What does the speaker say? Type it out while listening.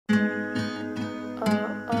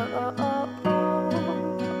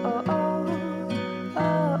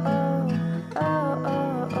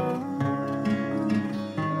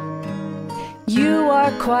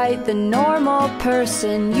quite the normal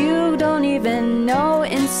person. You don't even know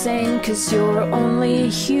insane, 'cause you're only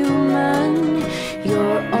human.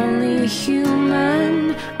 You're only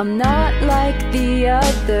human. I'm not like the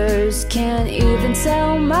others. Can't even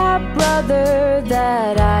tell my brother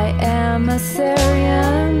that I am a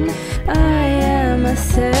Therian. I am a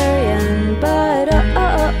Therian, but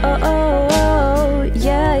oh,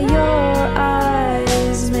 yeah, your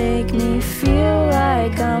eyes make me feel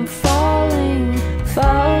like I'm falling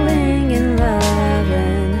in love.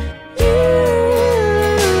 And you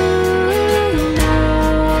know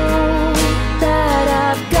that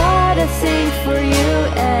I've got a thing for you,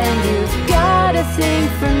 and you've got a thing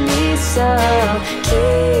for me, so keep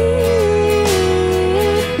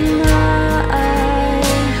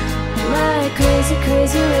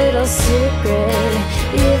crazy little secret,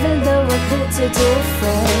 even though we're pretty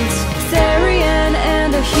different. Therian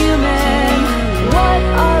and a human, what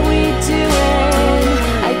are we doing?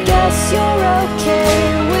 I guess you're okay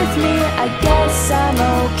with me, I guess I'm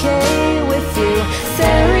okay with you.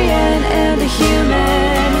 Therian and a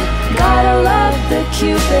human, gotta love the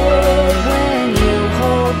Cupid when you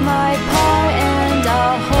hold my paw and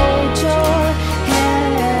I'll hold your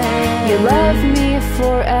hand. You love me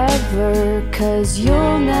forever, 'cause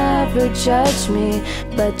you'll never judge me,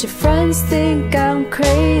 but your friends think I'm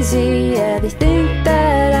crazy. Yeah, they think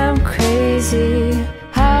that I'm crazy.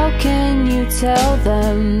 How can you tell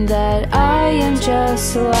them that I am just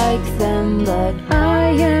like them? But I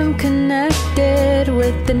am connected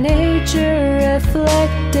with the nature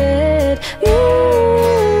reflected.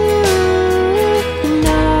 You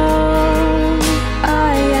know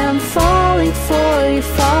I am falling for you,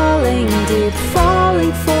 falling deep,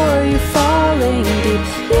 falling for you, falling deep.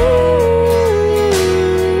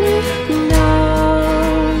 You know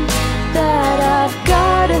that I've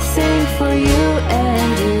got a thing for you,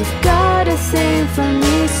 and you've got a thing for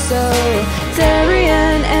me, so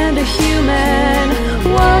Therian and a human,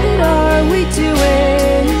 what are we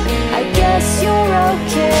doing? I guess you're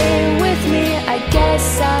okay with me, I guess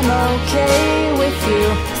I'm okay with you.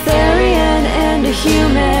 Therian and a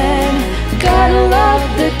human, gotta love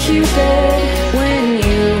the Cupid when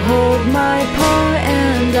you hold my paw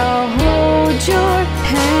and I'll hold your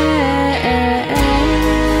hand.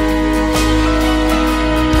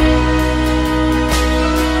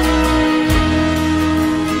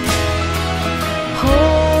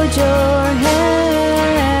 Hold your hand.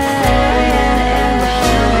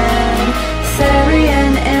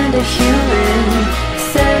 Therian and a human,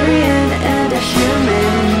 Therian and a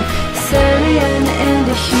human, Therian and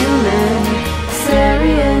a human,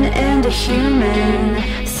 Therian and a human,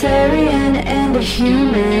 Therian and a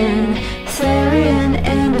human, Therian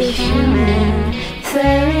and a human,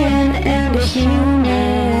 Therian.